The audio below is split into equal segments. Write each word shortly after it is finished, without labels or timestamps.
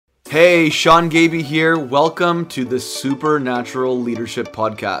Hey, Sean Gaby here. Welcome to the Supernatural Leadership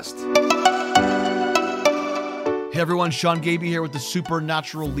Podcast. Hey everyone, Sean Gaby here with the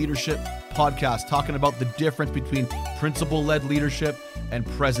Supernatural Leadership Podcast, talking about the difference between principle-led leadership and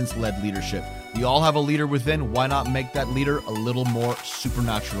presence-led leadership. We all have a leader within. Why not make that leader a little more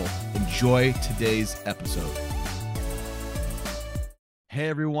supernatural? Enjoy today's episode. Hey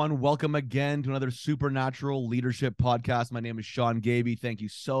everyone, welcome again to another Supernatural Leadership Podcast. My name is Sean Gaby. Thank you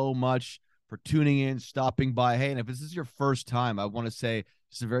so much for tuning in, stopping by. Hey, and if this is your first time, I want to say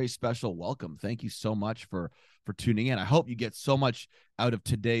just a very special welcome. Thank you so much for tuning in. I hope you get so much out of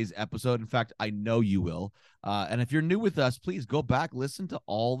today's episode. In fact, I know you will. And if you're new with us, please go back, listen to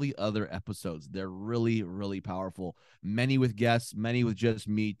all the other episodes. They're really, really powerful. Many with guests, many with just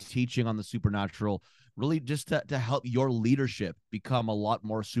me teaching on the supernatural, really just to help your leadership become a lot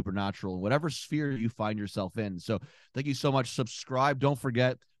more supernatural in whatever sphere you find yourself in. So thank you so much. Subscribe. Don't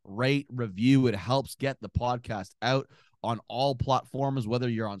forget, rate, review. It helps get the podcast out on all platforms, whether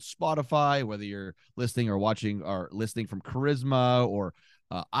you're on Spotify, whether you're listening or watching or listening from Charisma or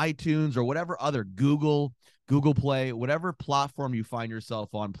iTunes or whatever other Google Play, whatever platform you find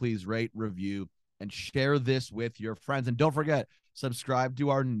yourself on, please rate, review, and share this with your friends. And don't forget, subscribe to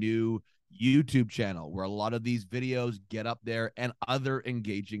our new YouTube channel where a lot of these videos get up there and other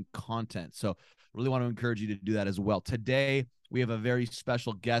engaging content. So really want to encourage you to do that as well. Today, we have a very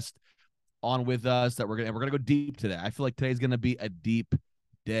special guest on with us that we're gonna go deep today. I feel like today's gonna be a deep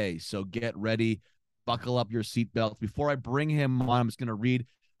day, so get ready, buckle up your seatbelts. Before I bring him on, I'm just gonna read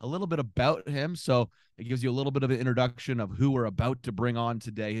a little bit about him, so it gives you a little bit of an introduction of who we're about to bring on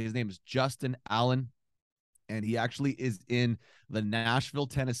today. His name is Justin Allen, and he actually is in the Nashville,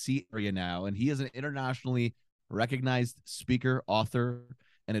 Tennessee area now, and he is an internationally recognized speaker, author,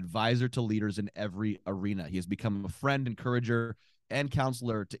 and advisor to leaders in every arena. He has become a friend, encourager, and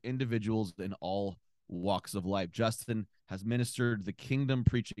counselor to individuals in all walks of life. Justin has ministered the kingdom,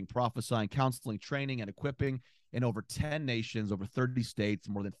 preaching, prophesying, counseling, training, and equipping in over 10 nations, over 30 states,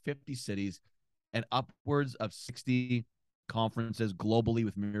 more than 50 cities, and upwards of 60 conferences globally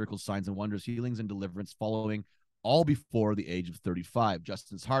with miracles, signs, and wonders, healings, and deliverance following, all before the age of 35.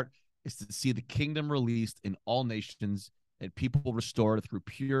 Justin's heart is to see the kingdom released in all nations and people restored through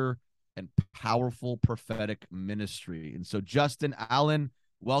pure and powerful prophetic ministry. And so, Justin Allen,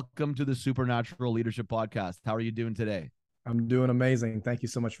 welcome to the Supernatural Leadership Podcast. How are you doing today? I'm doing amazing. Thank you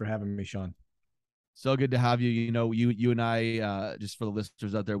so much for having me, Sean. So good to have you. You know, you and I, just for the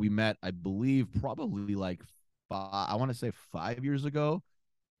listeners out there, we met, I believe, probably like I want to say 5 years ago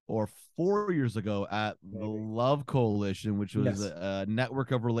or 4 years ago at the Love Coalition, which was a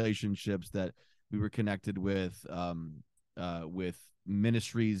network of relationships that we were connected with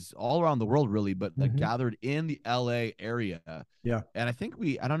ministries all around the world, really, but that gathered in the LA area. Yeah. And I think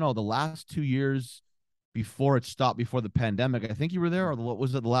I don't know, the last 2 years before it stopped, before the pandemic, I think you were there, or what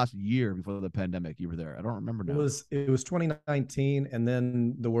was it, the last year before the pandemic you were there? I don't remember now. It was 2019, and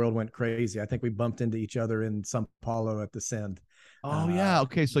then the world went crazy. I think we bumped into each other in Sao Paulo at the Send. Oh yeah.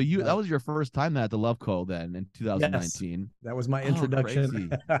 Okay. So that was your first time at the Love Co then in 2019. Yes, that was my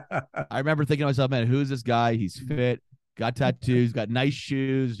introduction. I remember thinking to myself, man, who's this guy? He's fit, got tattoos, got nice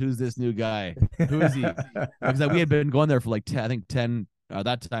shoes. Who's this new guy? Who is he? Because we had been going there for like 10,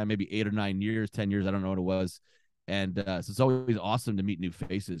 that time, maybe 8 or 9 years, 10 years. I don't know what it was. And so it's always awesome to meet new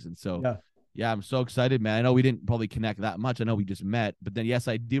faces. And so, yeah, I'm so excited, man. I know we didn't probably connect that much. I know we just met, but then, yes,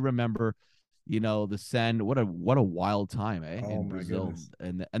 I do remember, you know, the Send. What a wild time, in Brazil.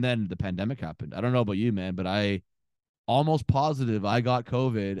 And then the pandemic happened. I don't know about you, man, but I almost positive I got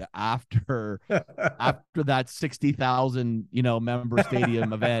COVID after that 60,000, member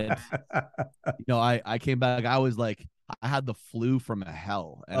stadium event. I came back. I was like, I had the flu from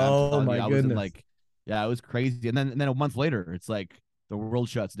hell. And oh my goodness. It was crazy. And then a month later, it's like the world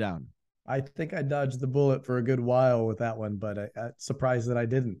shuts down. I think I dodged the bullet for a good while with that one, but I'm surprised that I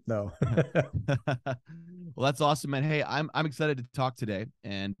didn't, though. Well, that's awesome, man. Hey, I'm excited to talk today,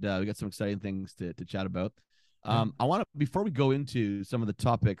 and we got some exciting things to chat about. I want to, before we go into some of the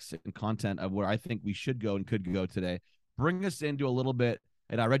topics and content of where I think we should go and could go today, bring us into a little bit.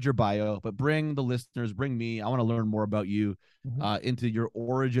 And I read your bio, but bring the listeners, bring me. I want to learn more about you, into your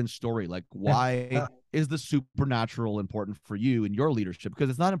origin story. Like, why is the supernatural important for you in your leadership? Because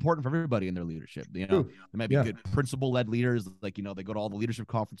it's not important for everybody in their leadership. There might be good principle-led leaders, like, they go to all the leadership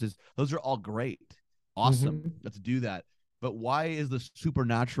conferences. Those are all great. Awesome. Let's do that. But why is the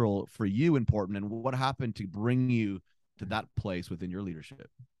supernatural for you important, and what happened to bring you to that place within your leadership?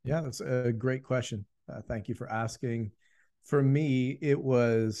 Yeah, that's a great question. Thank you for asking. For me, I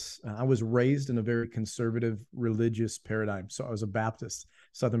was raised in a very conservative religious paradigm. So I was a Baptist.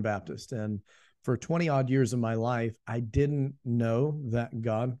 Southern Baptist. And for 20 odd years of my life, I didn't know that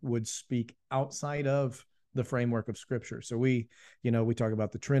God would speak outside of the framework of Scripture. So we talk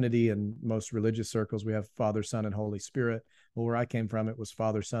about the Trinity in most religious circles. We have Father, Son, and Holy Spirit. Well, where I came from, it was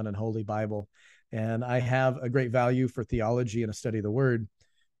Father, Son, and Holy Bible. And I have a great value for theology and a study of the Word.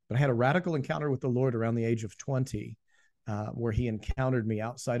 But I had a radical encounter with the Lord around the age of 20, where He encountered me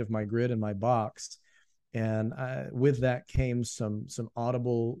outside of my grid and my box. And with that came some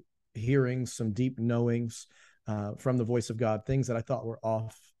audible hearings, some deep knowings from the voice of God, things that I thought were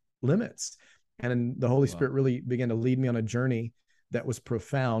off limits. And the Holy Spirit really began to lead me on a journey that was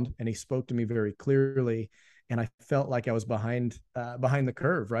profound. And He spoke to me very clearly. And I felt like I was behind the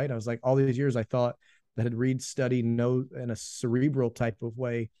curve, right? I was like, all these years I thought that I'd read, study, know in a cerebral type of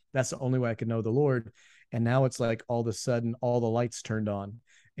way. That's the only way I could know the Lord. And now it's like all of a sudden, all the lights turned on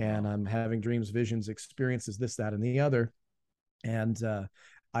and I'm having dreams, visions, experiences, this, that, and the other. And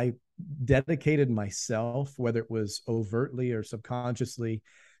I dedicated myself, whether it was overtly or subconsciously,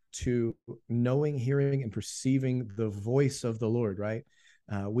 to knowing, hearing, and perceiving the voice of the Lord, right?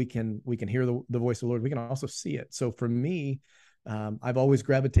 We can hear the voice of the Lord. We can also see it. So for me, I've always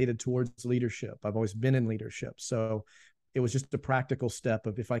gravitated towards leadership. I've always been in leadership. So it was just a practical step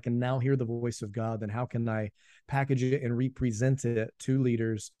of, if I can now hear the voice of God, then how can I package it and represent it to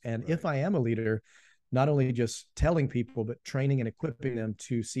leaders? And if I am a leader, not only just telling people, but training and equipping them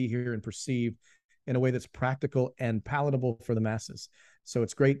to see, hear, and perceive in a way that's practical and palatable for the masses. So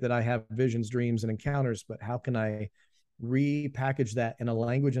it's great that I have visions, dreams, and encounters, but how can I repackage that in a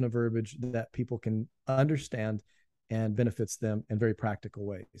language and a verbiage that people can understand and benefits them in very practical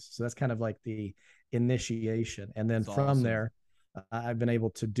ways? So that's kind of like the initiation. And then from there, I've been able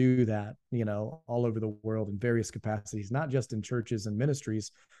to do that, all over the world in various capacities, not just in churches and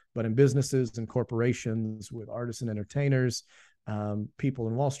ministries, but in businesses and corporations, with artists and entertainers, people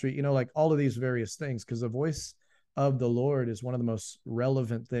in Wall Street, like all of these various things, because the voice of the Lord is one of the most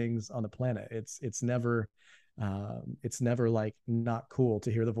relevant things on the planet. It's never like not cool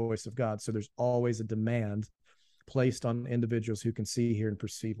to hear the voice of God. So there's always a demand placed on individuals who can see, hear, and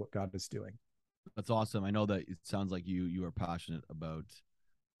perceive what God is doing. That's awesome. I know that it sounds like you are passionate about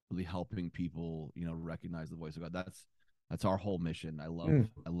really helping people, recognize the voice of God. That's our whole mission. I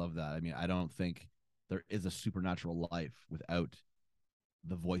love that. I mean, I don't think there is a supernatural life without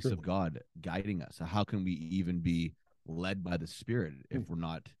the voice of God guiding us. So how can we even be led by the Spirit if we're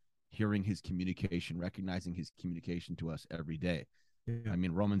not hearing His communication, recognizing His communication to us every day? I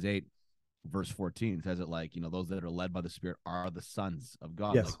mean, Romans 8 verse 14 says it like, those that are led by the Spirit are the sons of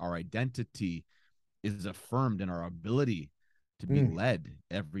God. Like, our identity is affirmed in our ability to be led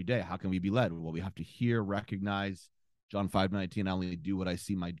every day. How can we be led? Well, we have to hear, recognize. John 5:19, I only do what I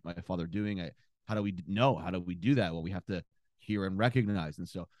see my Father doing. How do we know? How do we do that? Well, we have to hear and recognize. And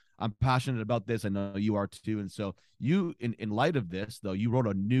so I'm passionate about this. I know you are too. And so you, in light of this, though, you wrote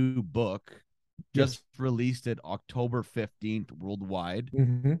a new book, just released it October 15th worldwide.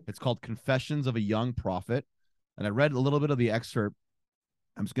 It's called Confessions of a Young Prophet. And I read a little bit of the excerpt.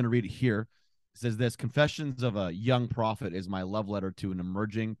 I'm just going to read it here. It says this: Confessions of a Young Prophet is my love letter to an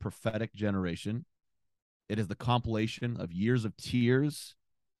emerging prophetic generation. It is the compilation of years of tears,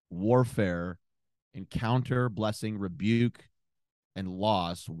 warfare, encounter, blessing, rebuke, and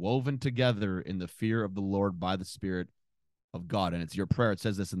loss woven together in the fear of the Lord by the Spirit of God. And it's your prayer. It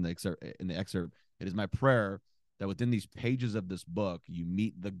says this in the excerpt. It is my prayer that within these pages of this book, you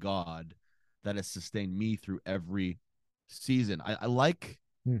meet the God that has sustained me through every season. I like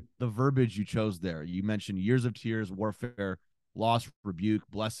the verbiage you chose there. You mentioned years of tears, warfare, loss, rebuke,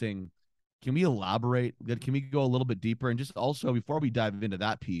 blessing. Can we elaborate? Can we go a little bit deeper? And just also, before we dive into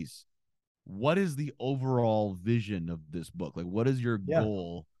that piece, what is the overall vision of this book? Like, what is your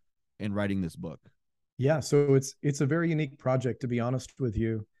goal in writing this book? Yeah, so it's a very unique project, to be honest with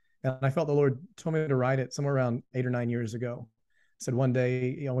you. And I felt the Lord told me to write it somewhere around 8 or 9 years ago. He said, one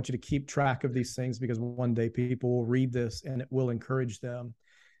day, I want you to keep track of these things, because one day people will read this and it will encourage them.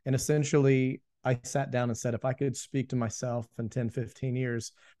 And essentially, I sat down and said, if I could speak to myself in 10, 15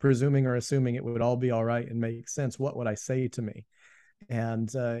 years, presuming or assuming it would all be all right and make sense, what would I say to me? And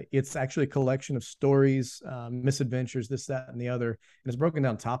it's actually a collection of stories, misadventures, this, that, and the other. And it's broken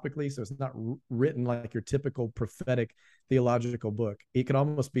down topically. So it's not written like your typical prophetic theological book. It could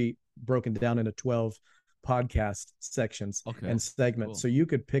almost be broken down into 12 podcast sections and segments. Cool. So you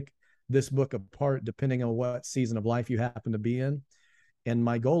could pick this book apart depending on what season of life you happen to be in. And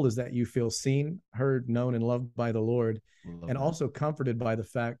my goal is that you feel seen, heard, known, and loved by the Lord, and also comforted by the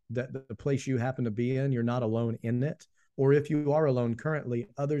fact that the place you happen to be in, you're not alone in it. Or if you are alone currently,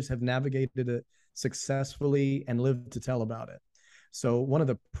 others have navigated it successfully and lived to tell about it. So one of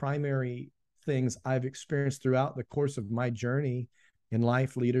the primary things I've experienced throughout the course of my journey in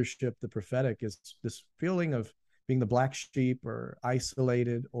life, leadership, the prophetic, is this feeling of being the black sheep or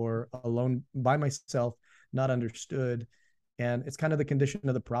isolated or alone by myself, not understood. And it's kind of the condition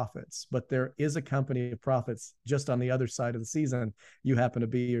of the prophets, but there is a company of prophets just on the other side of the season you happen to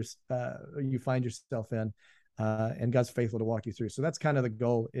be, you find yourself in, and God's faithful to walk you through. So that's kind of the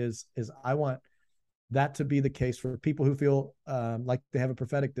goal is I want that to be the case for people who feel like they have a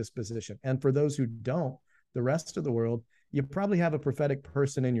prophetic disposition. And for those who don't, the rest of the world, you probably have a prophetic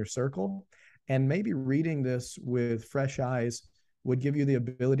person in your circle. And maybe reading this with fresh eyes would give you the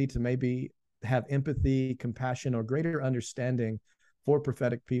ability to maybe have empathy, compassion, or greater understanding for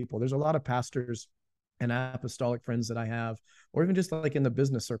prophetic people. There's a lot of pastors and apostolic friends that I have, or even just like in the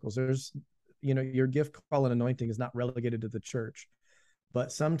business circles, there's, your gift, call, and anointing is not relegated to the church.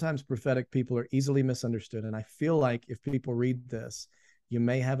 But sometimes prophetic people are easily misunderstood. And I feel like if people read this, you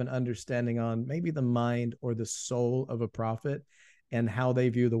may have an understanding on maybe the mind or the soul of a prophet and how they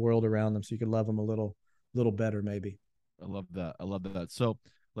view the world around them. So you can love them a little better, maybe. I love that. I love that. So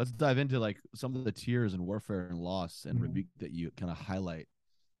let's dive into like some of the tears and warfare and loss and rebuke that you kind of highlight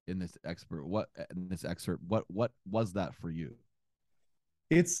in this excerpt. What was that for you?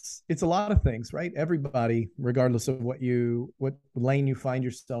 It's a lot of things, right? Everybody, regardless of what lane you find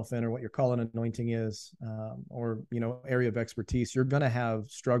yourself in or what your call and anointing is, or, area of expertise, you're going to have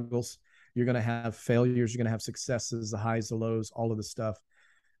struggles. You're going to have failures. You're going to have successes, the highs, the lows, all of the stuff.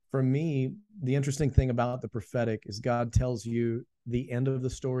 For me, the interesting thing about the prophetic is God tells you the end of the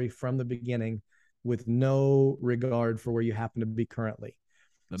story from the beginning with no regard for where you happen to be currently.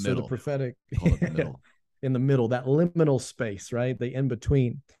 The middle. So the prophetic the middle. In the middle, that liminal space, right? The in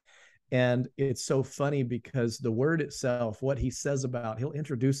between. And it's so funny because the word itself, what he says about, he'll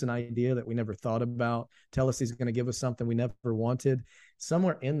introduce an idea that we never thought about, tell us he's going to give us something we never wanted.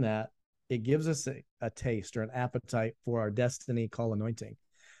 Somewhere in that, it gives us a taste or an appetite for our destiny, call, anointing.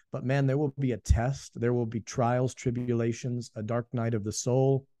 But man, there will be a test. There will be trials, tribulations, a dark night of the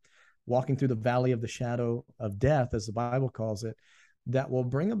soul, walking through the valley of the shadow of death, as the Bible calls it, that will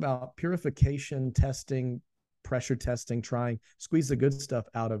bring about purification, testing, pressure testing, trying, squeeze the good stuff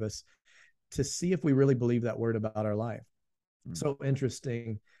out of us to see if we really believe that word about our life. So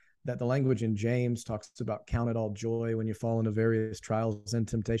interesting that the language in James talks about count it all joy when you fall into various trials and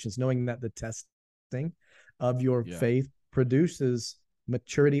temptations, knowing that the testing of your faith produces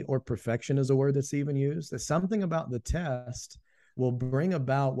maturity or perfection is a word that's even used. There's something about the test will bring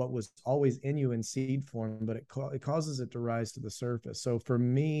about what was always in you in seed form, but it causes it to rise to the surface. So for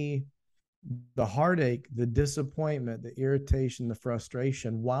me, the heartache, the disappointment, the irritation, the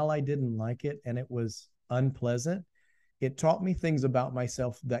frustration, while I didn't like it and it was unpleasant, it taught me things about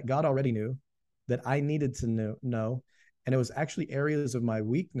myself that God already knew, that I needed to know. And it was actually areas of my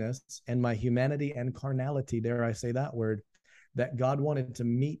weakness and my humanity and carnality, dare I say that word, that God wanted to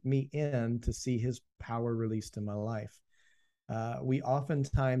meet me in to see his power released in my life. We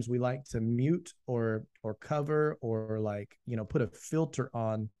oftentimes like to mute or cover or put a filter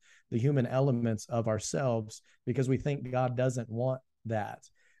on the human elements of ourselves because we think God doesn't want that.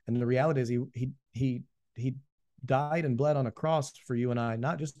 And the reality is he died and bled on a cross for you and I,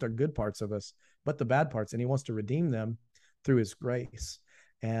 not just our good parts of us, but the bad parts. And he wants to redeem them through his grace.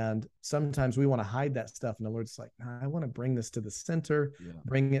 And sometimes we want to hide that stuff. And the Lord's like, I want to bring this to the center,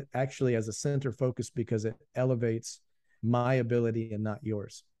 bring it actually as a center focus because it elevates my ability and not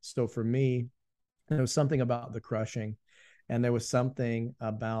yours. So for me, there was something about the crushing, and there was something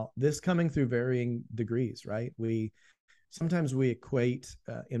about this coming through varying degrees, right? Sometimes we equate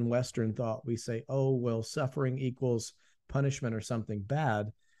in Western thought, we say, oh, well, suffering equals punishment or something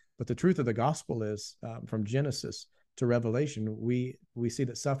bad. But the truth of the gospel is from Genesis to Revelation, we see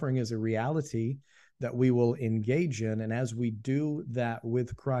that suffering is a reality that we will engage in. And as we do that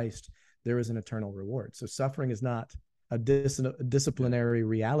with Christ, there is an eternal reward. So suffering is not a disciplinary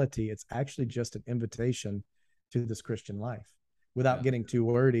reality. It's actually just an invitation to this Christian life. Without getting too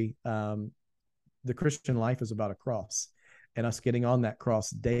wordy, the Christian life is about a cross and us getting on that cross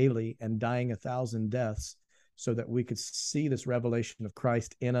daily and dying 1,000 deaths so that we could see this revelation of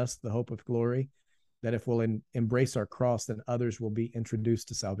Christ in us, the hope of glory, that if we'll embrace our cross, then others will be introduced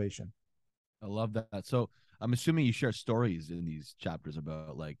to salvation. I love that. So I'm assuming you share stories in these chapters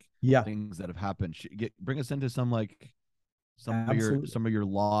about things that have happened. Bring us into some of your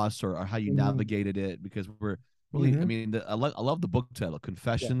loss or how you navigated it, because we're really, I mean, I love the book title,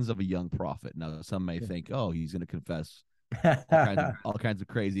 Confessions of a Young Prophet. Now, some may think, oh, he's going to confess all kinds of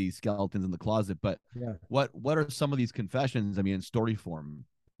crazy skeletons in the closet. But what are some of these confessions? I mean, in story form.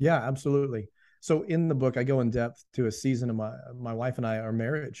 Yeah, absolutely. So in the book, I go in depth to a season of my wife and I, our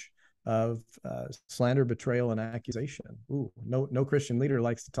marriage, of slander, betrayal, and accusation. Ooh, no Christian leader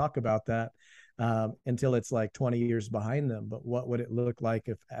likes to talk about that until it's like 20 years behind them. But what would it look like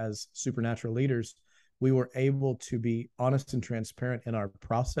if, as supernatural leaders, we were able to be honest and transparent in our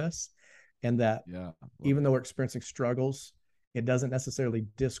process, and that even though we're experiencing struggles, it doesn't necessarily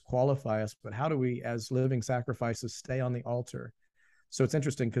disqualify us, but how do we, as living sacrifices, stay on the altar? So it's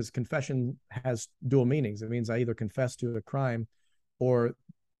interesting because confession has dual meanings. It means I either confess to a crime, or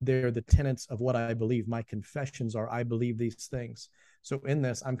they're the tenets of what I believe. My confessions are, I believe these things. So in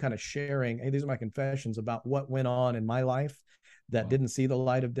this, I'm kind of sharing, hey, these are my confessions about what went on in my life that didn't see the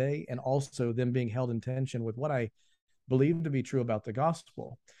light of day, and also them being held in tension with what I believe to be true about the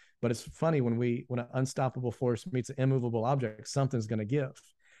gospel. But it's funny, when an unstoppable force meets an immovable object, something's going to give.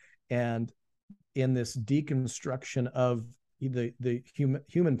 And in this deconstruction of the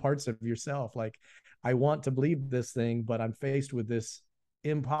human parts of yourself, like, I want to believe this thing, but I'm faced with this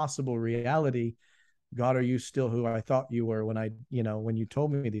impossible reality. God, are you still who I thought you were when you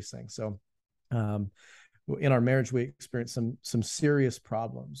told me these things? So in our marriage, we experienced some serious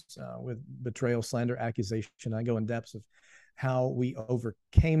problems with betrayal, slander, accusation. I go in depths of how we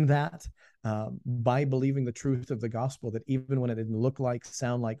overcame that by believing the truth of the gospel, that even when it didn't look like,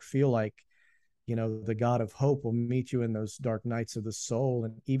 sound like, feel like, the God of hope will meet you in those dark nights of the soul.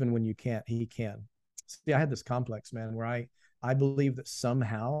 And even when you can't, he can. See, I had this complex, man, where I believe that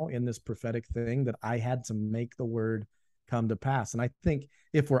somehow in this prophetic thing that I had to make the word come to pass. And I think,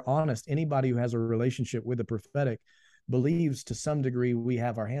 if we're honest, anybody who has a relationship with the prophetic believes to some degree we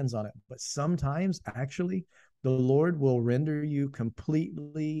have our hands on it. But sometimes actually the Lord will render you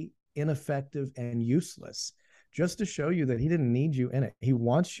completely ineffective and useless, just to show you that he didn't need you in it. He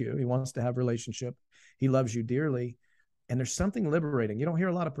wants you. He wants to have relationship. He loves you dearly. And there's something liberating. You don't hear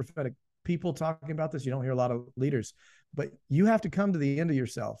a lot of prophetic people talking about this. You don't hear a lot of leaders, but you have to come to the end of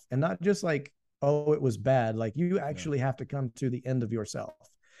yourself, and not just like, oh, it was bad. Like, you actually have to come to the end of yourself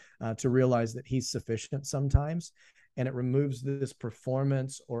to realize that he's sufficient sometimes. And it removes this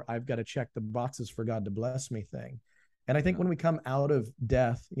performance, or I've got to check the boxes for God to bless me thing. And I think when we come out of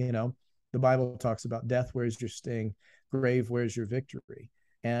death, the Bible talks about death, where's your sting? Grave, where's your victory?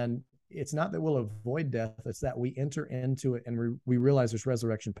 And it's not that we'll avoid death, it's that we enter into it and we realize there's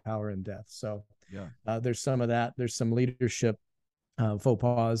resurrection power in death. So there's some of that. There's some leadership faux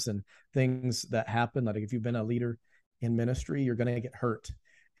pas and things that happen. Like, if you've been a leader in ministry, you're going to get hurt.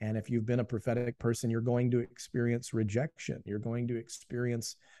 And if you've been a prophetic person, you're going to experience rejection. You're going to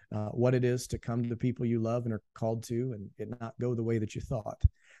experience what it is to come to people you love and are called to, and it not go the way that you thought.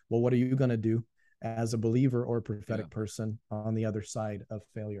 Well, what are you going to do as a believer or prophetic person on the other side of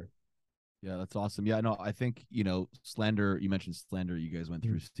failure? Yeah, that's awesome. Yeah, no, I think, slander, you mentioned slander, you guys went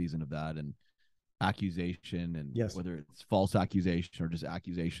through a season of that, and accusation, and whether it's false accusation or just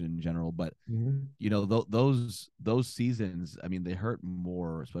accusation in general. But, those seasons, I mean, they hurt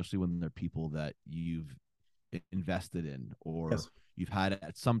more, especially when they're people that you've invested in, or you've had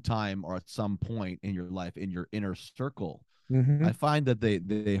at some time or at some point in your life, in your inner circle. I find that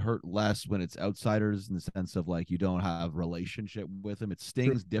they hurt less when it's outsiders, in the sense of, like, you don't have relationship with them. It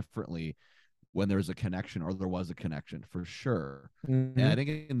stings differently when there's a connection, or there was a connection, for sure. And I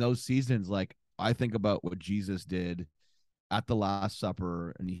think in those seasons, like, I think about what Jesus did at the Last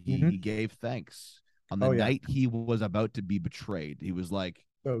Supper, and he gave thanks on the night he was about to be betrayed. He was like,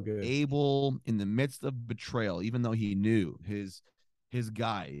 so good, able in the midst of betrayal, even though he knew his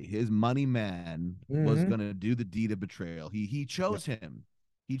guy, his money man, was going to do the deed of betrayal. He chose him.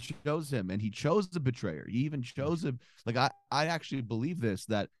 He chose him, and he chose the betrayer. He even chose him. Like, I actually believe this,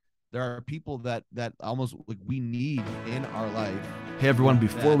 that there are people that almost, like, we need in our life. Hey, everyone,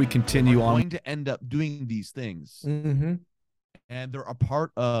 before we continue on, going to end up doing these things. And they're a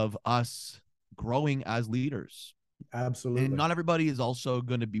part of us growing as leaders. Absolutely. And not everybody is also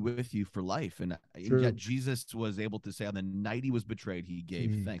going to be with you for life. And yet Jesus was able to say, on the night he was betrayed, he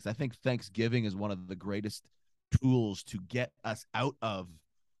gave thanks. I think Thanksgiving is one of the greatest tools to get us out of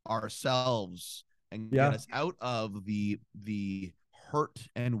ourselves and get us out of the hurt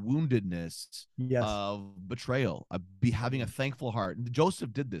and woundedness of betrayal, having a thankful heart. And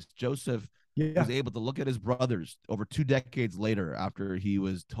Joseph did this. Joseph was able to look at his brothers over 2 decades later, after he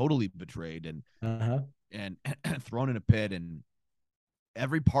was totally betrayed and thrown in a pit, and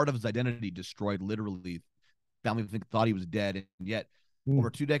every part of his identity destroyed, literally. Family thought he was dead, and yet over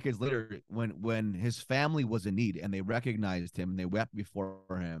 2 decades later, when his family was in need and they recognized him and they wept before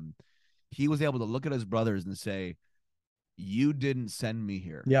him, he was able to look at his brothers and say, you didn't send me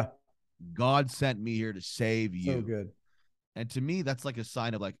here. Yeah. God sent me here to save you. So good. And to me, that's like a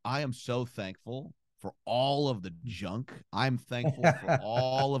sign of like, I am so thankful for all of the junk. I'm thankful for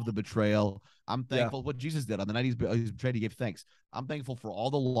all of the betrayal. I'm thankful what Jesus did on the night he's betrayed. He gave thanks. I'm thankful for all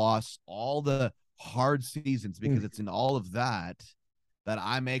the loss, all the hard seasons, because it's in all of that that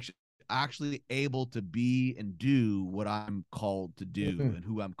I'm actually able to be and do what I'm called to do and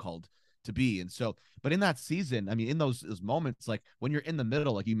who I'm called to be. And so, but in that season, I mean, in those moments, like when you're in the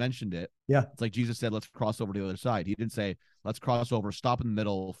middle, like you mentioned it, it's like Jesus said, let's cross over to the other side. He didn't say, let's cross over, stop in the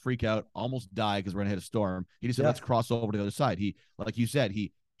middle, freak out, almost die because we're gonna hit a storm. He just said, let's cross over to the other side. He, like you said,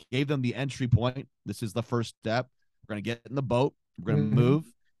 he gave them the entry point. This is the first step. We're gonna get in the boat. We're gonna move.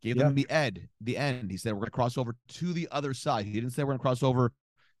 Gave them the end. He said, we're gonna cross over to the other side. He didn't say we're gonna cross over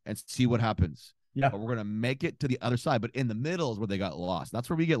and see what happens. But we're gonna make it to the other side. But in the middle is where they got lost. That's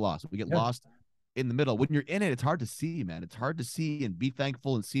where we get lost. We get lost in the middle. When you're in it, it's hard to see, man. It's hard to see and be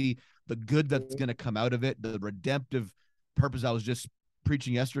thankful and see the good that's gonna come out of it, the redemptive purpose. I was just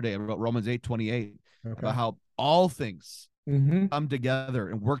preaching yesterday about Romans 8:28, about how all things come together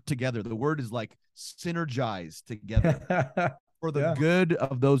and work together. The word is like synergize together for the good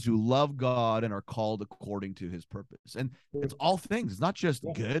of those who love God and are called according to his purpose. And it's all things. It's not just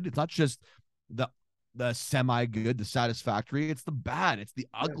good. It's not just the semi-good, the satisfactory. It's the bad. It's the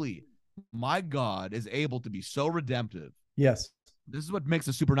ugly. My God is able to be so redemptive. Yes. This is what makes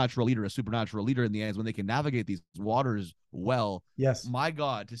a supernatural leader in the end, is when they can navigate these waters well. Yes. My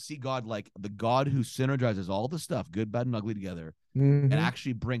God, to see God like the God who synergizes all the stuff, good, bad, and ugly together, and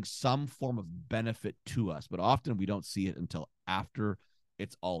actually brings some form of benefit to us. But often we don't see it until after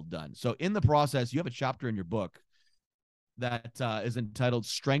it's all done. So in the process, you have a chapter in your book that is entitled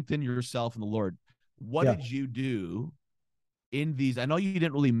Strengthen Yourself in the Lord. What did you do in these? I know you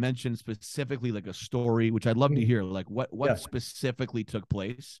didn't really mention specifically like a story, which I'd love to hear. Like what specifically took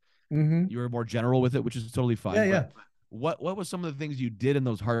place? You were more general with it, which is totally fine. What was some of the things you did in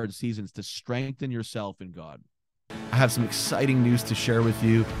those hard seasons to strengthen yourself in God? I have some exciting news to share with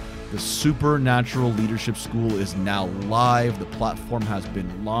you. The Supernatural Leadership School is now live. The platform has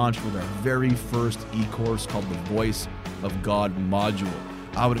been launched with our very first e-course called the Voice of God module.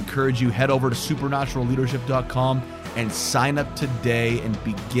 I would encourage you, head over to supernaturalleadership.com and sign up today and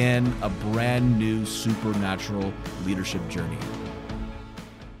begin a brand new supernatural leadership journey.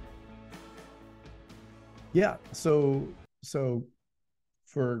 Yeah. So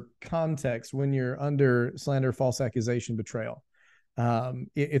for context, when you're under slander, false accusation, betrayal,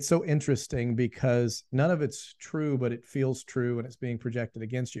 it's so interesting because none of it's true, but it feels true and it's being projected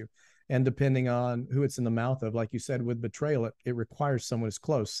against you. And depending on who it's in the mouth of, like you said, with betrayal, it requires someone who's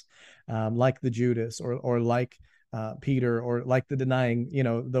close, like the Judas or like Peter, or like the denying,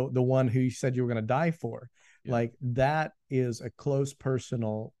 the one who you said you were going to die for. Like that is a close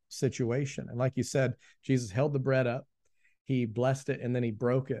personal situation. And like you said, Jesus held the bread up, he blessed it, and then he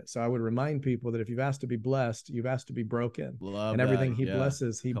broke it. So I would remind people that if you've asked to be blessed, you've asked to be broken. Love and everything that. he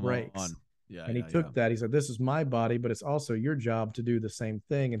blesses, he breaks. And he took that. He said, this is my body, but it's also your job to do the same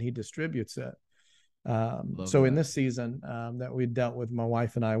thing. And he distributes it. So in this season that we dealt with, my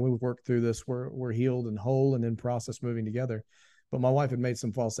wife and I, we worked through this. We're healed and whole and in process moving together. But my wife had made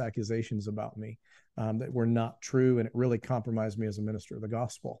some false accusations about me that were not true. And it really compromised me as a minister of the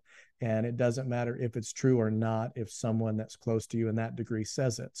gospel. And it doesn't matter if it's true or not, if someone that's close to you in that degree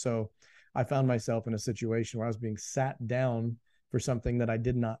says it. So I found myself in a situation where I was being sat down for something that I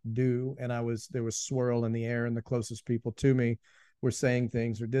did not do. And there was swirl in the air, and the closest people to me were saying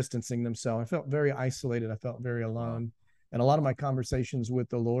things or distancing themselves. I felt very isolated. I felt very alone. And a lot of my conversations with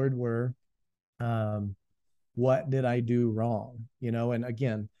the Lord were, what did I do wrong? And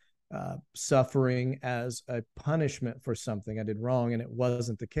again, suffering as a punishment for something I did wrong. And it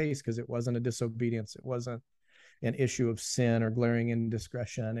wasn't the case, because it wasn't a disobedience. It wasn't an issue of sin or glaring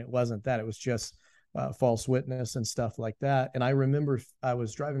indiscretion. It wasn't that. It was just false witness and stuff like that. And I remember I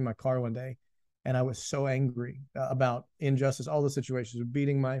was driving my car one day, and I was so angry about injustice, all the situations,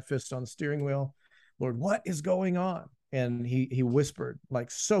 beating my fist on the steering wheel. Lord, what is going on? And he whispered,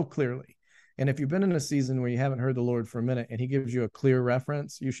 like, so clearly. And if you've been in a season where you haven't heard the Lord for a minute and he gives you a clear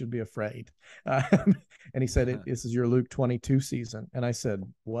reference, you should be afraid. And he said, this is your Luke 22 season. And I said,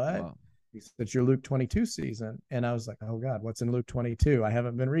 what? Wow. He said, it's your Luke 22 season. And I was like, oh God, what's in Luke 22? I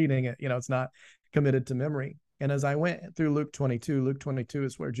haven't been reading it. It's not committed to memory. And as I went through Luke 22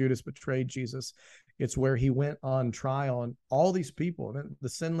 is where Judas betrayed Jesus. It's where he went on trial, and all these people, the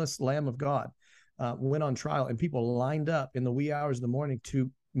sinless Lamb of God, went on trial, and people lined up in the wee hours of the morning to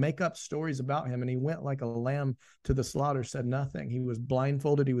make up stories about him. And he went like a lamb to the slaughter, said nothing. He was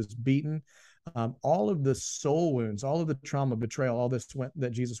blindfolded. He was beaten. All of the soul wounds, all of the trauma, betrayal, all this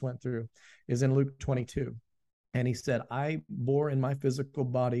that Jesus went through is in Luke 22. And he said, I bore in my physical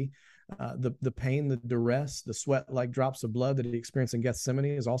body the pain, the duress, the sweat like drops of blood that he experienced in Gethsemane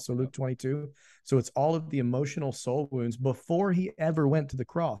is also Luke 22. So it's all of the emotional soul wounds before he ever went to the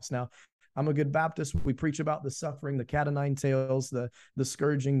cross. Now, I'm a good Baptist. We preach about the suffering, the cat o' nine tails, the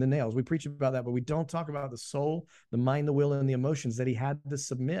scourging, the nails. We preach about that, but we don't talk about the soul, the mind, the will, and the emotions that he had to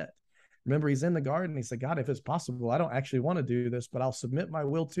submit. Remember, he's in the garden. He said, God, if it's possible, I don't actually want to do this, but I'll submit my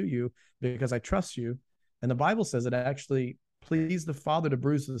will to you because I trust you. And the Bible says it actually pleased the Father to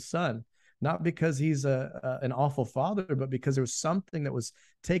bruise the Son, not because he's an awful father, but because there was something that was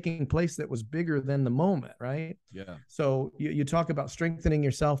taking place that was bigger than the moment, right? Yeah. So you talk about strengthening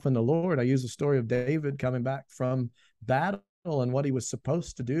yourself in the Lord. I use the story of David coming back from battle and what he was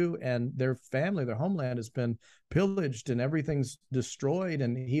supposed to do, and their family, their homeland has been pillaged and everything's destroyed,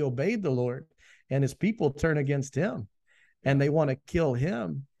 and he obeyed the Lord, and his people turn against him and they want to kill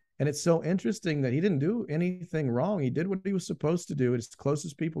him. And it's so interesting that he didn't do anything wrong. He did what he was supposed to do. His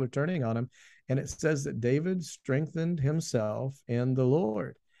closest people are turning on him. And it says that David strengthened himself in the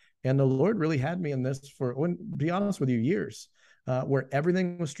Lord. And the Lord really had me in this for, to be honest with you, years, where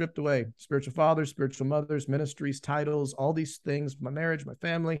everything was stripped away. Spiritual fathers, spiritual mothers, ministries, titles, all these things, my marriage, my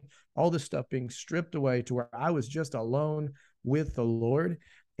family, all this stuff being stripped away to where I was just alone with the Lord.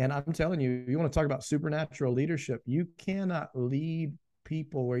 And I'm telling you, you want to talk about supernatural leadership, you cannot lead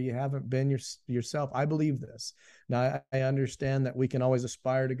people where you haven't been yourself. I believe this. Now, I understand that we can always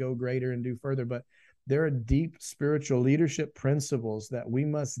aspire to go greater and do further, but there are deep spiritual leadership principles that we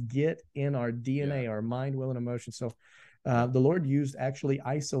must get in our DNA, our mind, will, and emotion. So the Lord used actually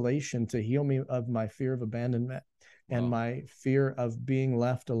isolation to heal me of my fear of abandonment and my fear of being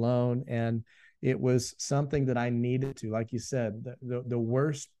left alone. And it was something that I needed to, like you said, the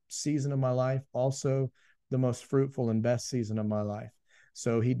worst season of my life, also the most fruitful and best season of my life.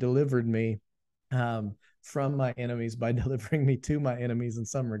 So he delivered me from my enemies by delivering me to my enemies in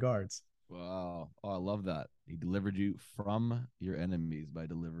some regards. Wow. Oh, I love that. He delivered you from your enemies by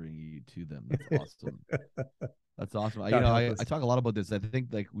delivering you to them. That's awesome. That's awesome. I talk a lot about this. I think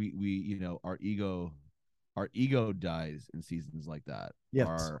like we our ego dies in seasons like that.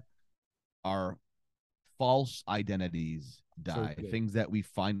 Yes. Our false identities die. So things that we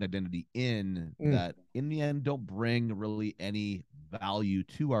find identity in that in the end don't bring really any value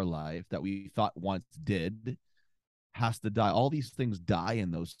to our life that we thought once did has to die. All these things die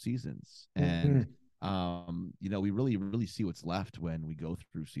in those seasons. And we really see what's left when we go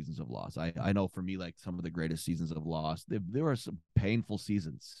through seasons of loss. I know for me, like some of the greatest seasons of loss, there are some painful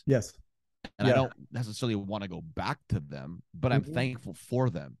seasons. Yes. And I don't necessarily want to go back to them, but I'm thankful for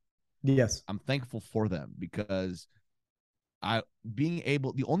them. Yes. I'm thankful for them because the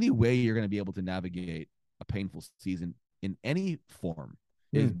only way you're going to be able to navigate a painful season in any form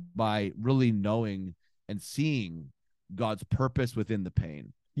is by really knowing and seeing God's purpose within the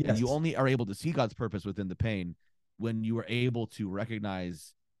pain. Yes. And you only are able to see God's purpose within the pain when you are able to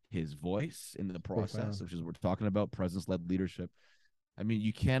recognize his voice in the process, which is what we're talking about, presence-led leadership. I mean,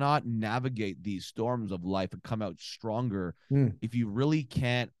 you cannot navigate these storms of life and come out stronger if you really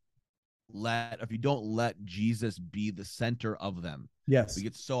can't if you don't let Jesus be the center of them. Yes. We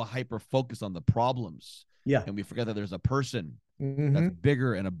get so hyper focused on the problems. Yeah. And we forget that there's a person that's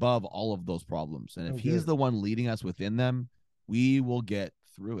bigger and above all of those problems. And if he's the one leading us within them, we will get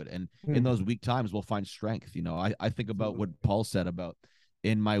through it. And in those weak times, we'll find strength. I think about what Paul said about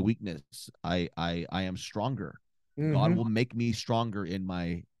in my weakness, I am stronger. God will make me stronger in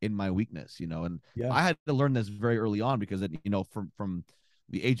my weakness, and I had to learn this very early on because from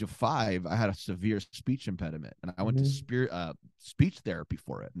the age of 5, I had a severe speech impediment, and I went to speech therapy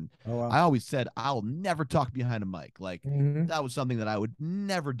for it. And I always said, I'll never talk behind a mic. Like that was something that I would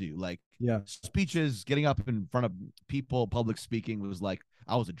never do. Like speeches, getting up in front of people, public speaking was like,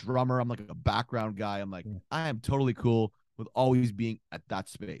 I was a drummer. I'm like a background guy. I'm like, I am totally cool with always being at that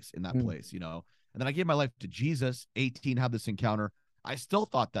space, in that place, And then I gave my life to Jesus, 18, had this encounter. I still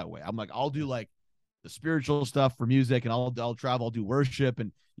thought that way. I'm like, I'll do like the spiritual stuff for music, and I'll travel, I'll do worship,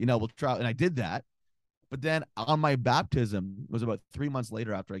 and we'll travel. And I did that. But then on my baptism, it was about 3 months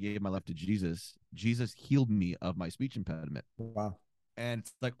later after I gave my life to Jesus, Jesus healed me of my speech impediment. Wow. And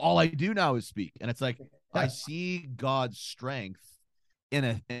it's like all I do now is speak. And it's like I see God's strength in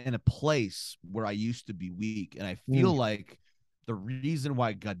a place where I used to be weak. And I feel like the reason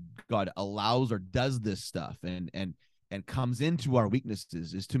why God allows or does this stuff and comes into our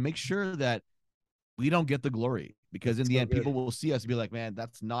weaknesses is to make sure that we don't get the glory, because in the end, people will see us and be like, man,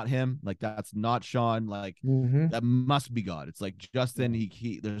 that's not him. Like, that's not Sean. Like, that must be God. It's like Justin,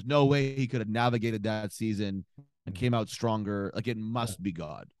 he there's no way he could have navigated that season and came out stronger. Like, it must be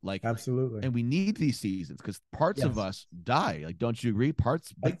God. Like, absolutely. and we need these seasons because parts of us die. Like, don't you agree?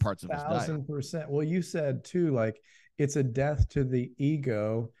 Big parts of us die. 1,000%. Well, you said too, like, it's a death to the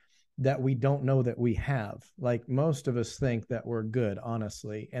ego that we don't know that we have. Like, most of us think that we're good,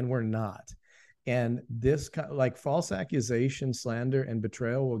 honestly, and we're not. And this like false accusation, slander, and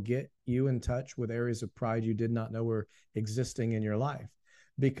betrayal will get you in touch with areas of pride you did not know were existing in your life.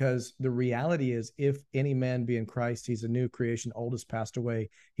 Because the reality is, if any man be in Christ, he's a new creation, old has passed away.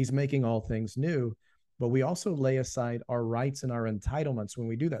 He's making all things new. But we also lay aside our rights and our entitlements when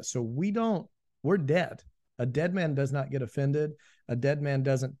we do that. So we're dead. A dead man does not get offended. A dead man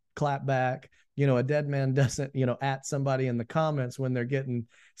doesn't clap back. A dead man doesn't, at somebody in the comments when they're getting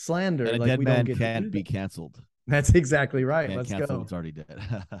slandered. And a dead man can't be canceled. That's exactly right. Let's go. It's already dead.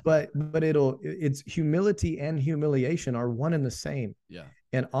 but it's humility and humiliation are one and the same. Yeah.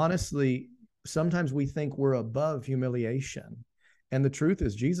 And honestly, sometimes we think we're above humiliation. And the truth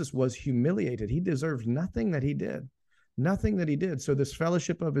is, Jesus was humiliated. He deserved nothing that he did. Nothing that he did. So this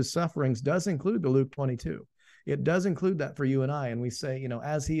fellowship of his sufferings does include the Luke 22. It does include that for you and I. And we say,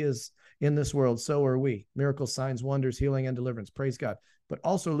 as he is in this world, so are we. Miracles, signs, wonders, healing, and deliverance. Praise God. But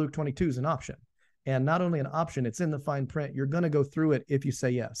also Luke 22 is an option. And not only an option, it's in the fine print. You're going to go through it if you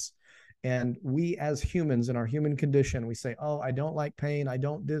say yes. And we as humans in our human condition, we say, oh, I don't like pain. I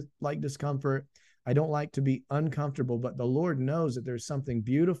don't like discomfort. I don't like to be uncomfortable. But the Lord knows that there's something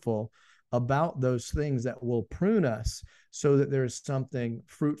beautiful about those things that will prune us so that there's something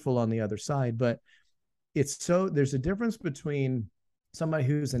fruitful on the other side. But there's a difference between somebody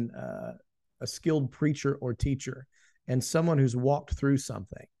who's a skilled preacher or teacher and someone who's walked through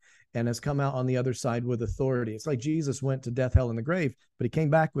something and has come out on the other side with authority. It's like Jesus went to death, hell, and the grave, but he came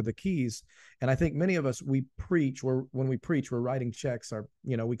back with the keys. And I think many of us, when we preach, we're writing checks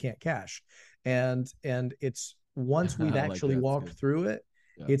we can't cash. And it's once we've actually walked through it,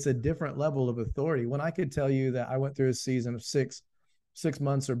 it's a different level of authority. When I could tell you that I went through a season of six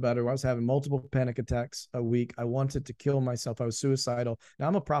months or better, where I was having multiple panic attacks a week. I wanted to kill myself. I was suicidal. Now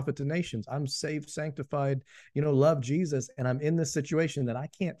I'm a prophet to nations. I'm saved, sanctified, love Jesus. And I'm in this situation that I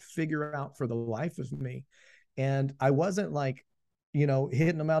can't figure out for the life of me. And I wasn't like,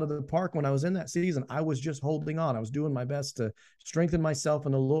 hitting them out of the park when I was in that season. I was just holding on. I was doing my best to strengthen myself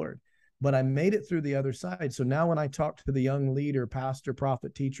in the Lord. But I made it through the other side. So now when I talk to the young leader, pastor,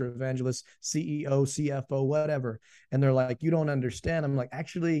 prophet, teacher, evangelist, CEO, CFO, whatever, and they're like, you don't understand. I'm like,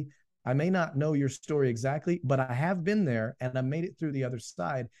 actually, I may not know your story exactly, but I have been there and I made it through the other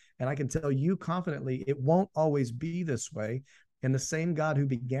side. And I can tell you confidently, it won't always be this way. And the same God who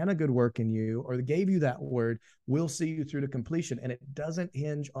began a good work in you or gave you that word will see you through to completion. And it doesn't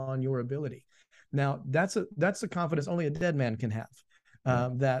hinge on your ability. Now, that's a confidence only a dead man can have.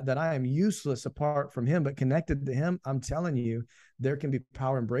 That I am useless apart from him, but connected to him, I'm telling you, there can be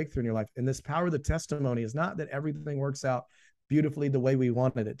power and breakthrough in your life. And this power of the testimony is not that everything works out beautifully the way we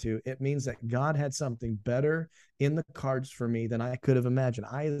wanted it to. It means that God had something better in the cards for me than I could have imagined.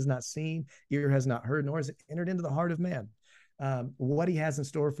 Eye has not seen, ear has not heard, nor has it entered into the heart of man what he has in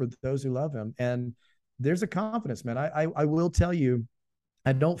store for those who love him. And there's a confidence, man. I will tell you,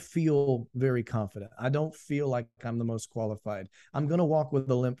 I don't feel very confident. I don't feel like I'm the most qualified. I'm going to walk with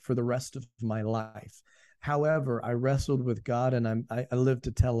a limp for the rest of my life. However, I wrestled with God and I live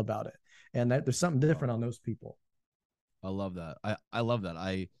to tell about it. And there's something different on those people. I love that. I love that.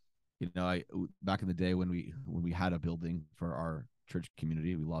 I back in the day when we had a building for our church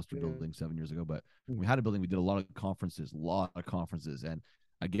community, we lost our building 7 years ago, but when we had a building, we did a lot of conferences, and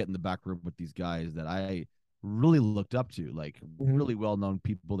I get in the back room with these guys that I really looked up to, like really well-known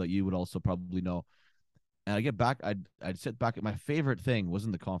people that you would also probably know. And I get back, I'd sit back. My favorite thing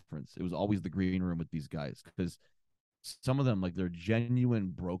wasn't the conference. It was always the green room with these guys, because some of them, like their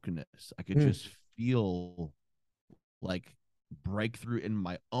genuine brokenness, I could just feel like breakthrough in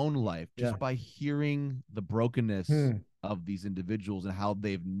my own life just by hearing the brokenness of these individuals and how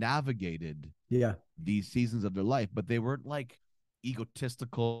they've navigated these seasons of their life. But they weren't like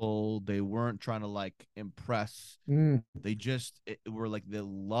egotistical, they weren't trying to like impress. They just were like, the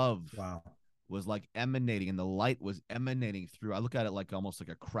love was like emanating, and the light was emanating through. I look at it like almost like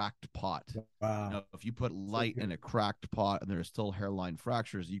a cracked pot. If you put light in a cracked pot and there's still hairline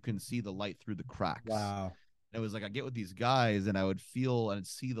fractures, you can see the light through the cracks. And it was like, I get with these guys and I would feel and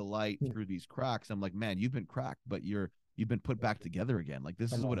see the light through these cracks. I'm like, man, you've been cracked, but you've been put back together again. Like,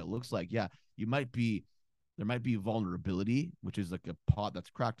 this is what it looks like. Yeah, there might be vulnerability, which is like a pot that's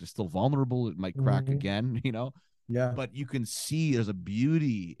cracked is still vulnerable. It might crack again, but you can see there's a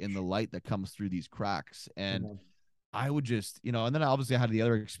beauty in the light that comes through these cracks. And I would just, and then obviously I had the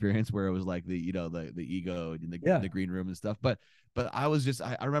other experience where it was like the ego in Yeah. the green room and stuff. But I was just,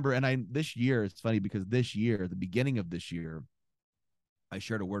 I remember, and this year, it's funny because this year, the beginning of this year, I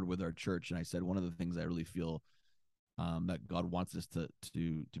shared a word with our church, and I said one of the things I really feel that God wants us to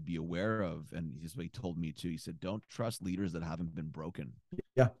be aware of, and he told me to. He said, "Don't trust leaders that haven't been broken."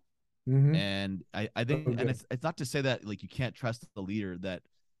 Yeah. Mm-hmm. And I think, So and good. it's not to say that like you can't trust the leader that,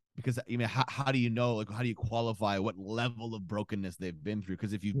 because I mean, how do you know, like, how do you qualify what level of brokenness they've been through?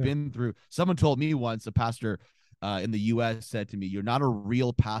 Because if you've Yeah. been through, someone told me once, a pastor in the U.S. said to me, "You're not a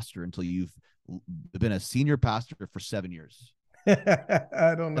real pastor until you've been a senior pastor for 7 years."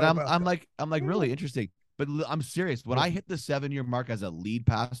 I don't And know about I'm like, really interesting. But I'm serious. When that. I hit the 7 year mark as a lead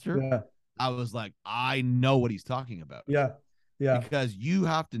pastor, Yeah. I was like, I know what he's talking about, Yeah. Yeah. because you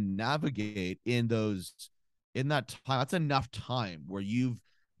have to navigate in that time. That's enough time where you've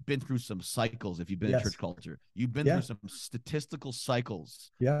been through some cycles. If you've been in Yes. church culture, you've been through Yeah. some statistical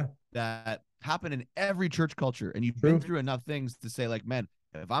cycles Yeah. that happen in every church culture. And you've been True. through enough things to say, like, man,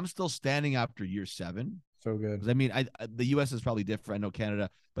 if I'm still standing after year 7, So good. because I mean, the U.S. is probably different. I know Canada,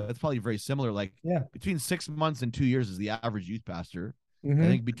 but it's probably very similar. Like, Yeah. between 6 months and 2 years is the average youth pastor. I Mm-hmm.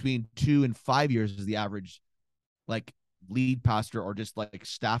 think between 2 and 5 years is the average, like, lead pastor or just like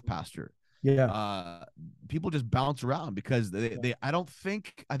staff pastor. Yeah. uh People just bounce around because they I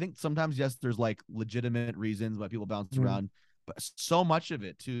think sometimes, yes, there's like legitimate reasons why people bounce Mm. around, but so much of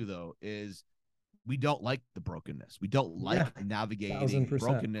it too, though, is we don't like the brokenness. We don't Yeah. like navigating 1000%.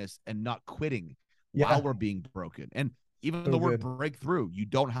 brokenness and not quitting Yeah. while we're being broken. And even So the word good. breakthrough, you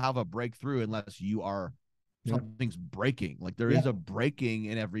don't have a breakthrough unless you are, Yeah. something's breaking. Like, there Yeah. is a breaking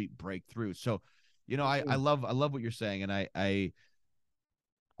in every breakthrough. So, I love what you're saying, and I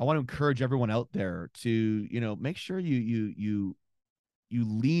want to encourage everyone out there to, make sure you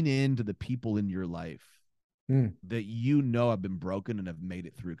lean into the people in your life Mm. that have been broken and have made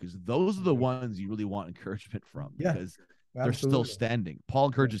it through, because those are the ones you really want encouragement from, Yeah. because they're still Absolutely. standing. Paul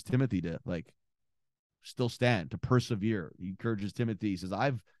encourages Timothy to, like, still stand, to persevere. He encourages Timothy. He says,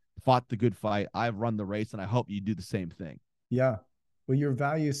 I've fought the good fight, I've run the race, and I hope you do the same thing. Yeah. Well, your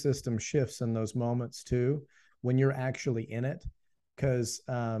value system shifts in those moments too, when you're actually in it. Because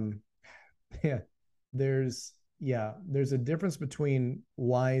yeah, there's a difference between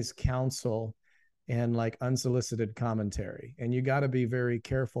wise counsel and like unsolicited commentary. And you got to be very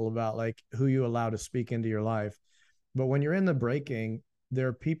careful about like who you allow to speak into your life. But when you're in the breaking, there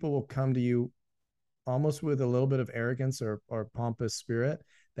are people will come to you almost with a little bit of arrogance or pompous spirit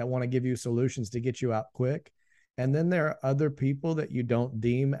that want to give you solutions to get you out quick. And then there are other people that you don't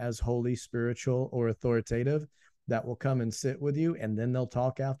deem as holy, spiritual, or authoritative that will come and sit with you, and then they'll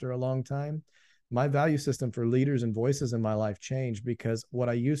talk after a long time. My value system for leaders and voices in my life changed because what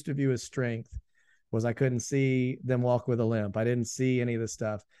I used to view as strength was I couldn't see them walk with a limp. I didn't see any of this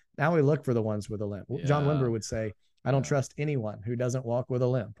stuff. Now we look for the ones with a limp. John Wimber would say, I don't trust anyone who doesn't walk with a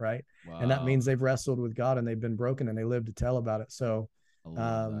limp, right? Wow. And that means they've wrestled with God and they've been broken and they live to tell about it. So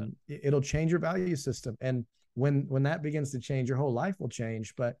it'll change your value system. And when that begins to change, your whole life will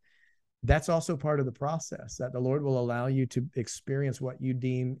change. But that's also part of the process, that the Lord will allow you to experience what you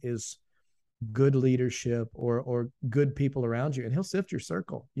deem is good leadership or good people around you, and he'll sift your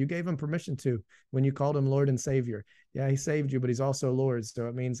circle. You gave him permission to when you called him Lord and Savior. Yeah, he saved you, but he's also Lord. So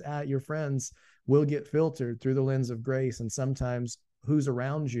it means your friends will get filtered through the lens of grace, and sometimes who's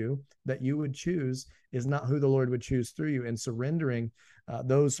around you that you would choose is not who the Lord would choose through you. And surrendering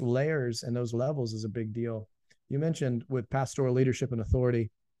those layers and those levels is a big deal. You mentioned with pastoral leadership and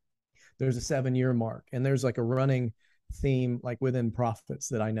authority, there's a 7-year mark, and there's like a running theme like within prophets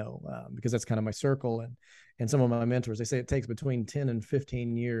that I know, because that's kind of my circle, and some of my mentors, they say it takes between 10 and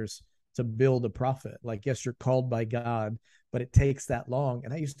 15 years to build a prophet. Like, yes, you're called by God, but it takes that long.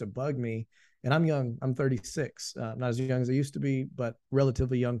 And that used to bug me. And I'm young, I'm 36, not as young as I used to be, but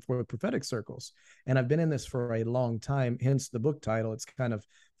relatively young for prophetic circles. And I've been in this for a long time, hence the book title. It's kind of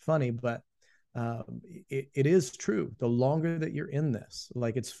funny, but it is true. The longer that you're in this,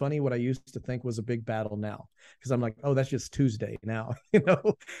 like, it's funny what I used to think was a big battle now, because I'm like, oh, that's just Tuesday now,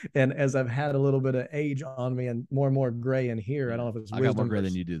 and as I've had a little bit of age on me and more gray in here, I don't know if it's wisdom. I got more gray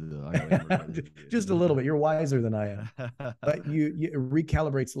than you do, though. Just a little bit. You're wiser than I am. But it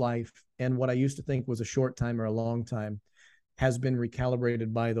recalibrates life, and what I used to think was a short time or a long time has been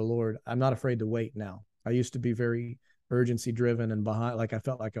recalibrated by the Lord. I'm not afraid to wait now. I used to be very urgency driven and behind, like I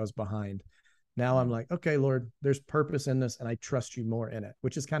felt like I was behind. Now I'm like, okay, Lord, there's purpose in this, and I trust you more in it,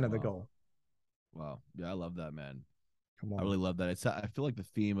 which is kind of the goal. Wow. Yeah, I love that, man. Come on. I really love that. I feel like the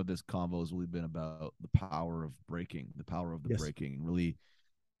theme of this convo has really been about the power of breaking, the power of the breaking, really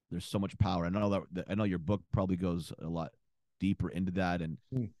there's so much power. I know that I know your book probably goes a lot deeper into that, and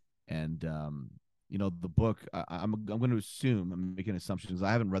you know, the book. I'm going to assume, I'm making assumptions because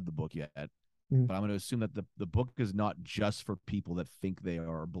I haven't read the book yet, but I'm going to assume that the book is not just for people that think they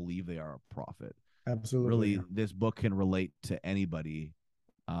are or believe they are a prophet. Absolutely. Really, this book can relate to anybody,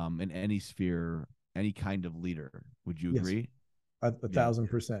 in any sphere, any kind of leader. Would you agree?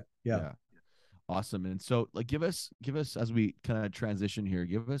 1,000%. Yeah. Awesome. And so, like, give us as we kind of transition here,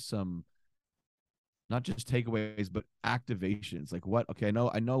 give us some not just takeaways but activations. Like, what? Okay,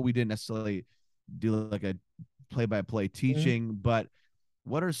 I know we didn't necessarily do like a play-by-play teaching, but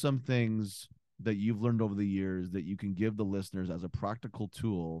what are some things that you've learned over the years that you can give the listeners as a practical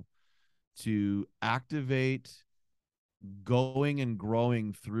tool to activate going and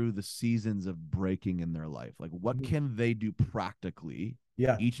growing through the seasons of breaking in their life? Like, what can they do practically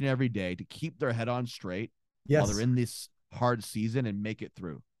each and every day to keep their head on straight while they're in this hard season and make it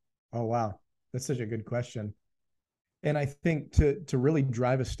through? Oh, wow. That's such a good question. And I think to really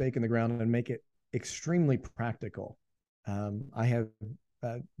drive a stake in the ground and make it extremely practical, I have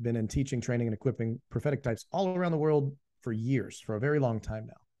been in teaching, training, and equipping prophetic types all around the world for years, for a very long time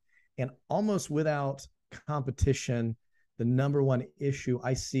now. And almost without competition, the number one issue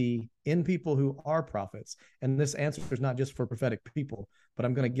I see in people who are prophets, and this answer is not just for prophetic people, but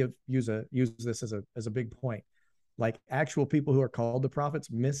I'm going to use this as a big point. Like, actual people who are called to prophets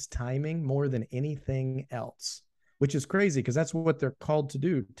miss timing more than anything else, which is crazy because that's what they're called to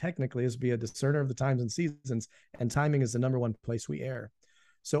do technically, is be a discerner of the times and seasons, and timing is the number one place we err.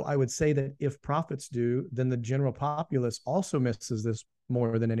 So I would say that if prophets do, then the general populace also misses this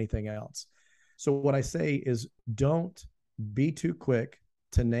more than anything else. So what I say is, don't be too quick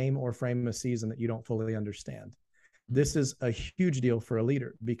to name or frame a season that you don't fully understand. This is a huge deal for a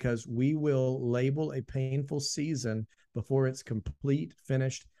leader, because we will label a painful season before it's complete,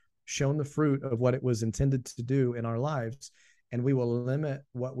 finished, shown the fruit of what it was intended to do in our lives, and we will limit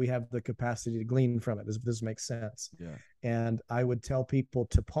what we have the capacity to glean from it. Does this make sense? Yeah. And I would tell people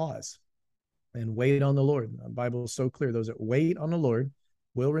to pause and wait on the Lord. The Bible is so clear. Those that wait on the Lord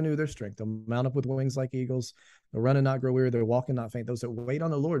will renew their strength. They'll mount up with wings like eagles. They'll run and not grow weary. They'll walk and not faint. Those that wait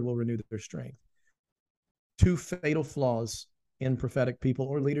on the Lord will renew their strength. Two fatal flaws in prophetic people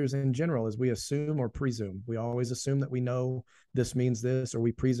or leaders in general is we assume or presume. We always assume that we know this means this, or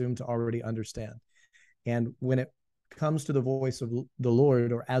we presume to already understand. And when it comes to the voice of the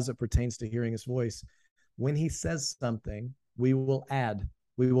Lord, or as it pertains to hearing his voice, when he says something, we will add,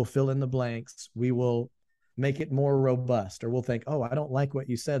 we will fill in the blanks, we will make it more robust, or we'll think, oh, I don't like what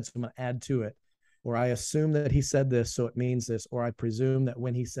you said, so I'm going to add to it. Or I assume that he said this, so it means this. Or I presume that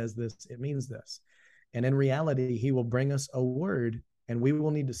when he says this, it means this. And in reality, he will bring us a word, and we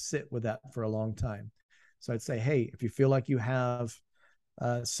will need to sit with that for a long time. So I'd say, hey, if you feel like you have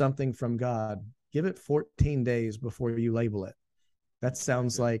something from God, give it 14 days before you label it. That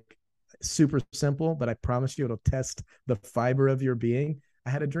sounds like super simple, but I promise you it'll test the fiber of your being. I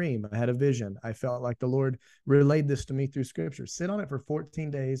had a dream. I had a vision. I felt like the Lord relayed this to me through scripture. Sit on it for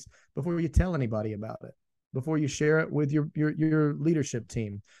 14 days before you tell anybody about it, before you share it with your leadership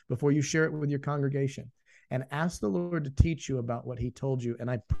team, before you share it with your congregation, and ask the Lord to teach you about what he told you. And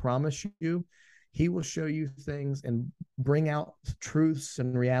I promise you, he will show you things and bring out truths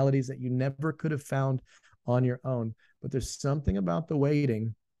and realities that you never could have found on your own. But there's something about the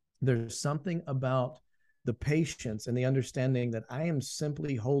waiting. There's something about the patience and the understanding that I am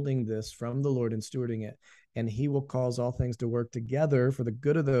simply holding this from the Lord and stewarding it, and he will cause all things to work together for the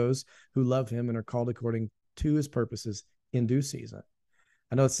good of those who love him and are called according to his purposes in due season.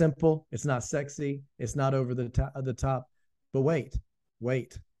 I know it's simple. It's not sexy. It's not over the top, but wait.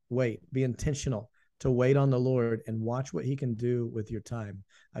 Be intentional to wait on the Lord and watch what he can do with your time.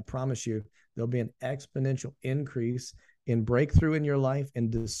 I promise you, there'll be an exponential increase in breakthrough in your life, in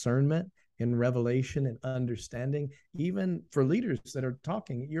discernment, in revelation and understanding. Even for leaders that are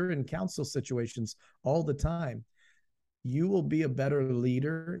talking, you're in counsel situations all the time. You will be a better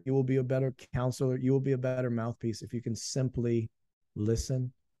leader. You will be a better counselor. You will be a better mouthpiece if you can simply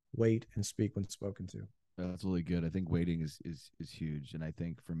listen, wait, and speak when spoken to. That's really good. I think waiting is huge. And I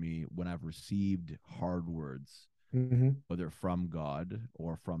think for me, when I've received hard words, whether from God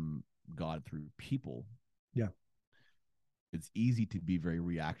or from God through people, it's easy to be very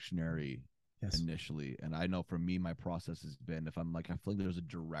reactionary initially. And I know for me, my process has been, if I'm like, I feel like there's a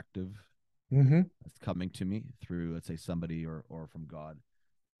directive that's coming to me through, let's say, somebody or from God,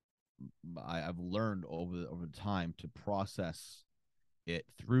 I've learned over time to process it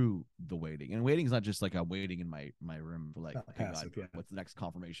through the waiting. And waiting is not just like I'm waiting in my room for like, hey passive, God, yeah. what's the next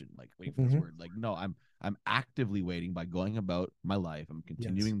confirmation? Like waiting for this word. Like, no, I'm actively waiting by going about my life. I'm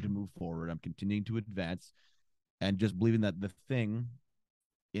continuing to move forward. I'm continuing to advance, and just believing that the thing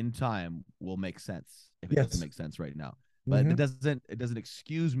in time will make sense if it doesn't make sense right now. But it doesn't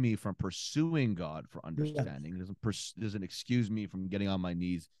excuse me from pursuing God for understanding. It doesn't excuse me from getting on my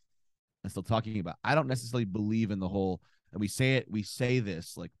knees and still talking about. I don't necessarily believe in the whole, and we say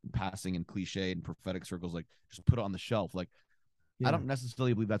this like passing and cliche and prophetic circles, like just put it on the shelf. Like, I don't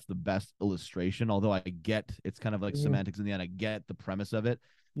necessarily believe that's the best illustration, although I get it's kind of like semantics in the end. I get the premise of it.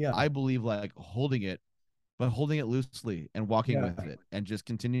 Yeah. I believe like holding it, but holding it loosely and walking with it and just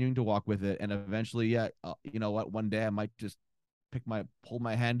continuing to walk with it. And eventually, you know what? One day I might just hold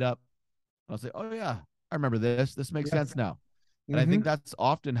my hand up and I'll say, oh yeah, I remember this. This makes sense now. And I think that's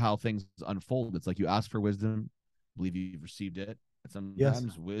often how things unfold. It's like you ask for wisdom, believe you've received it. And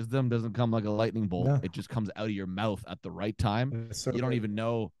sometimes wisdom doesn't come like a lightning bolt. No. It just comes out of your mouth at the right time. So you don't even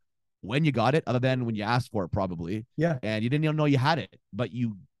know when you got it, other than when you asked for it, probably. Yeah. And you didn't even know you had it, but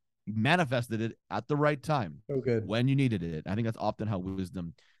you manifested it at the right time. So good. When you needed it. I think that's often how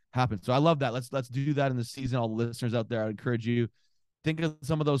wisdom happens. So I love that. Let's do that in the season. All the listeners out there, I encourage you, think of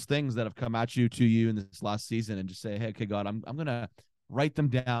some of those things that have come at you in this last season and just say, hey, okay, God, I'm going to write them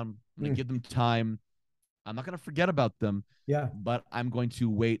down. I'm going to give them time. I'm not going to forget about them. Yeah. But I'm going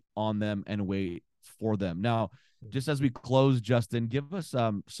to wait on them and wait for them. Now, just as we close, Justin, give us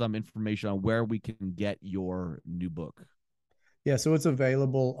some information on where we can get your new book. Yeah, so it's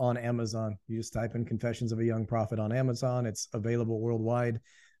available on Amazon. You just type in Confessions of a Young Prophet on Amazon. It's available worldwide.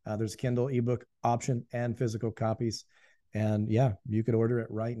 There's a Kindle ebook option and physical copies. And yeah, you could order it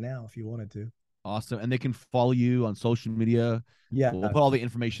right now if you wanted to. Awesome. And they can follow you on social media. Yeah. We'll put all the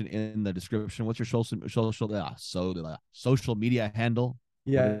information in the description. What's your social media handle?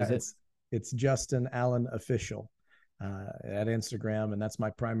 Yeah, it's Justin Allen Official at Instagram. And that's my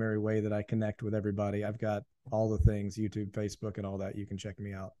primary way that I connect with everybody. I've got all the things, YouTube, Facebook, and all that. You can check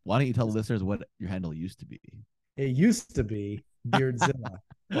me out. Why don't you tell the listeners what your handle used to be? It used to be Beardzilla.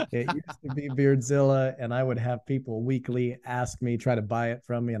 It used to be Beardzilla, and I would have people weekly ask me, try to buy it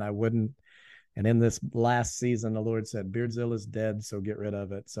from me, and I wouldn't. And in this last season, the Lord said, Beardzilla's dead, so get rid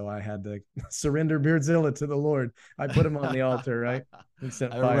of it. So I had to surrender Beardzilla to the Lord. I put him on the altar, right? I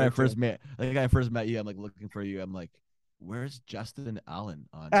remember when I first met you, I'm like looking for you. I'm like, where's Justin Allen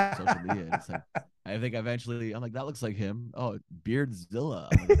on social media? And it's like, I think eventually I'm like, that looks like him. Oh, Beardzilla.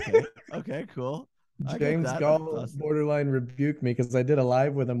 Like, okay, cool. James Gall borderline rebuked me because I did a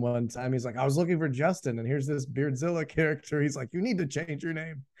live with him one time. He's like, I was looking for Justin, and here's this Beardzilla character. He's like, you need to change your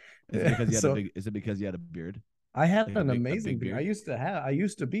name. Is it because you had a beard? I had an amazing beard. I used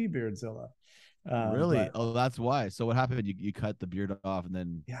to be Beardzilla. Really? Oh, that's why. So what happened? You cut the beard off, and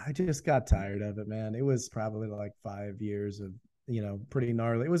then I just got tired of it, man. It was probably like 5 years of pretty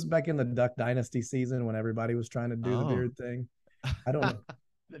gnarly. It was back in the Duck Dynasty season when everybody was trying to do the beard thing. I don't know.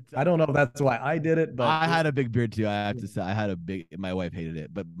 I don't know if that's why I did it, but I had a big beard too. I have to say, I had a big. My wife hated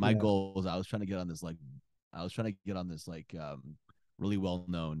it, but my goal was I was trying to get on this really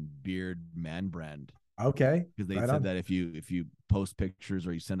well-known beard man brand. Okay, because they said that if you post pictures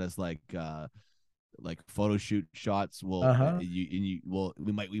or you send us like photo shoot shots, we might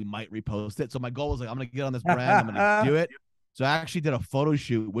repost it. So my goal was like, I'm gonna get on this brand. I'm gonna do it. So I actually did a photo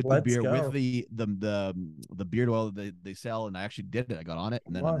shoot with the beard, with the beard oil that they sell, and I actually did it. I got on it,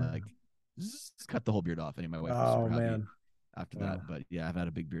 and then I'm like, just cut the whole beard off. Anyway, my wife was super happy after that. But yeah, I've had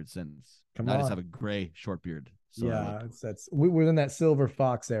a big beard since. I just have a gray short beard. So we're in that silver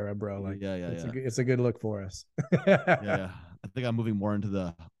fox era, bro. Like, it's a good look for us. yeah. I think I'm moving more into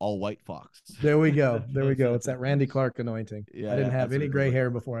the all white fox. There we go. It's that Randy Clark anointing. I didn't have any gray hair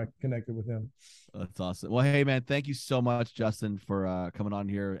before I connected with him. That's awesome. Well, hey man, thank you so much, Justin, for coming on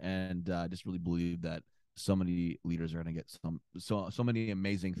here, and just really believe that so many leaders are going to get so many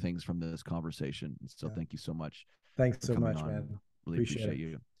amazing things from this conversation. So thank you so much. Thanks so much, man. Really appreciate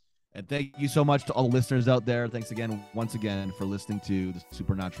you. And thank you so much to all the listeners out there. Thanks once again, for listening to the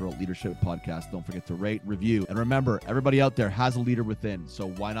Supernatural Leadership Podcast. Don't forget to rate, review, and remember, everybody out there has a leader within. So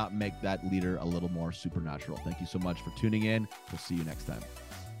why not make that leader a little more supernatural? Thank you so much for tuning in. We'll see you next time.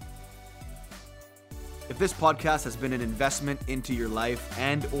 If this podcast has been an investment into your life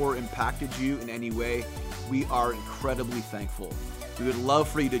and or impacted you in any way, we are incredibly thankful. We would love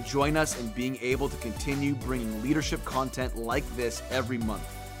for you to join us in being able to continue bringing leadership content like this every month.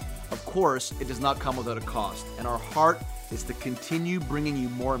 Of course, it does not come without a cost, and our heart is to continue bringing you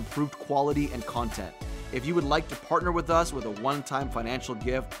more improved quality and content. If you would like to partner with us with a one-time financial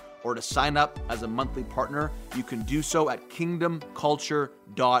gift or to sign up as a monthly partner, you can do so at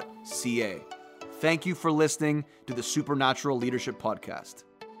kingdomculture.ca. Thank you for listening to the Supernatural Leadership Podcast.